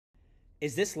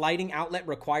Is this lighting outlet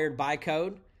required by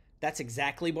code? That's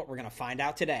exactly what we're going to find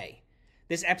out today.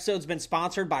 This episode's been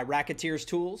sponsored by Racketeers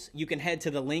Tools. You can head to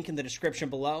the link in the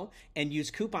description below and use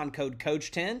coupon code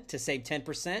COACH10 to save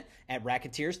 10% at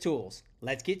Racketeers Tools.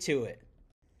 Let's get to it.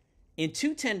 In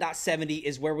 210.70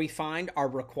 is where we find our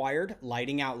required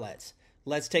lighting outlets.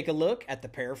 Let's take a look at the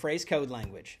paraphrase code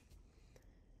language.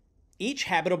 Each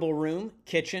habitable room,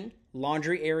 kitchen,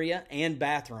 laundry area, and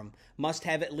bathroom must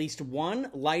have at least one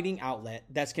lighting outlet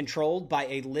that's controlled by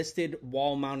a listed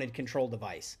wall-mounted control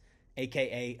device,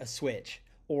 aka a switch,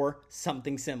 or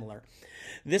something similar.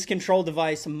 This control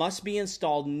device must be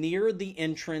installed near the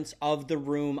entrance of the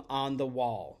room on the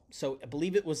wall. So I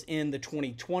believe it was in the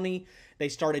 2020, they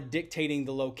started dictating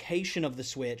the location of the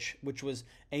switch, which was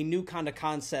a new kind of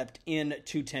concept in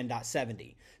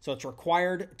 210.70. So it's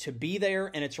required to be there,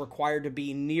 and it's required to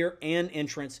be near an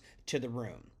entrance to the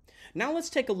room. Now let's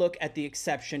take a look at the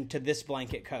exception to this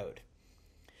blanket code.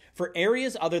 For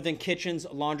areas other than kitchens,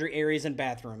 laundry areas, and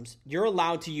bathrooms, you're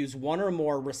allowed to use one or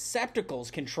more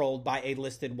receptacles controlled by a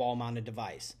listed wall-mounted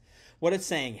device. What it's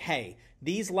saying, hey,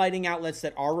 these lighting outlets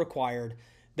that are required,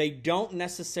 they don't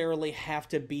necessarily have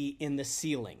to be in the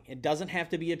ceiling. It doesn't have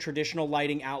to be a traditional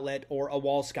lighting outlet or a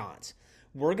wall sconce.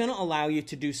 We're going to allow you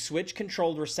to do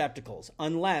switch-controlled receptacles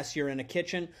unless you're in a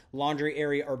kitchen, laundry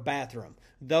area, or bathroom.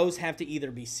 Those have to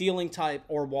either be ceiling type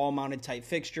or wall-mounted type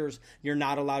fixtures. You're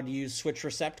not allowed to use switch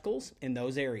receptacles in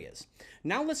those areas.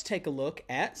 Now let's take a look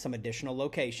at some additional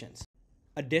locations.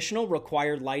 Additional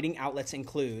required lighting outlets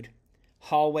include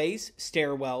hallways,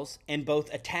 stairwells, and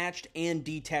both attached and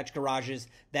detached garages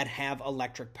that have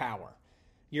electric power.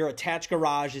 Your attached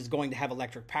garage is going to have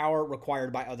electric power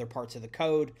required by other parts of the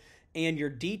code. And your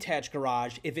detached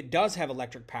garage, if it does have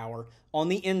electric power, on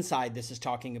the inside this is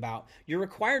talking about, you're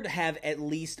required to have at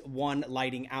least one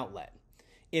lighting outlet.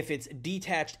 If it's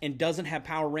detached and doesn't have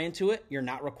power ran to it, you're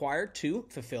not required to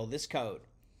fulfill this code.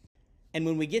 And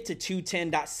when we get to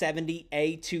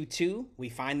 210.70A22, we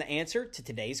find the answer to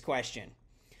today's question.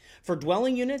 For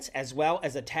dwelling units as well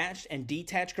as attached and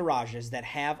detached garages that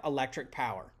have electric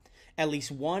power, at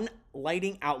least one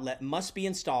lighting outlet must be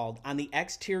installed on the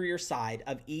exterior side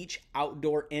of each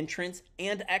outdoor entrance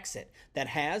and exit that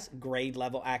has grade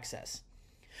level access.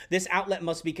 This outlet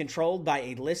must be controlled by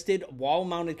a listed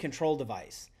wall-mounted control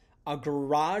device. A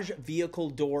garage vehicle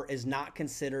door is not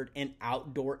considered an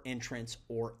outdoor entrance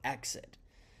or exit.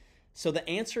 So the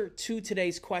answer to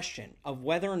today's question of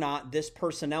whether or not this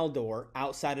personnel door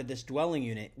outside of this dwelling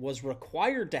unit was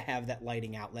required to have that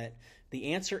lighting outlet,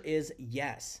 the answer is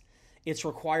yes. It's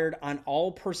required on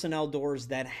all personnel doors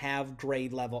that have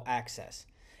grade level access.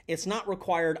 It's not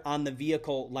required on the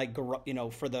vehicle, like,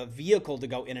 for the vehicle to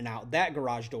go in and out, that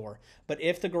garage door. But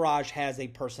if the garage has a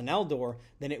personnel door,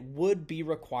 then it would be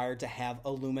required to have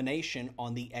illumination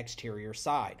on the exterior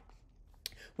side.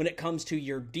 When it comes to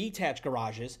your detached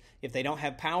garages, if they don't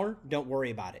have power, don't worry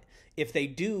about it. If they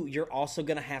do, you're also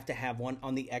going to have one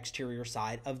on the exterior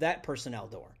side of that personnel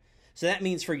door. So that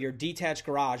means for your detached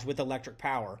garage with electric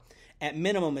power, at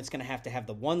minimum, it's going to have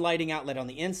the one lighting outlet on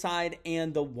the inside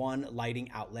and the one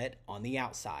lighting outlet on the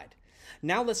outside.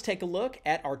 Now let's take a look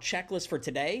at our checklist for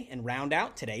today and round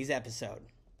out today's episode.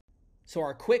 So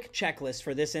our quick checklist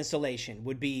for this installation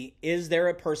would be, is there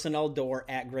a personnel door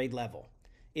at grade level?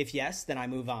 If yes, then I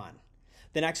move on.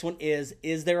 The next one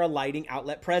is there a lighting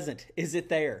outlet present? Is it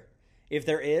there? If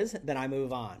there is, then I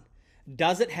move on.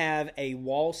 Does it have a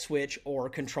wall switch or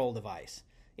control device?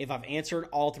 If I've answered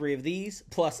all three of these,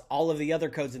 plus all of the other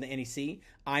codes in the NEC,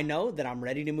 I know that I'm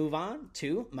ready to move on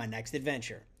to my next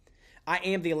adventure. I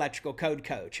am the Electrical Code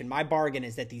Coach, and my bargain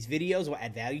is that these videos will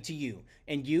add value to you,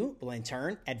 and you will in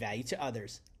turn add value to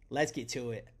others. Let's get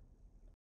to it.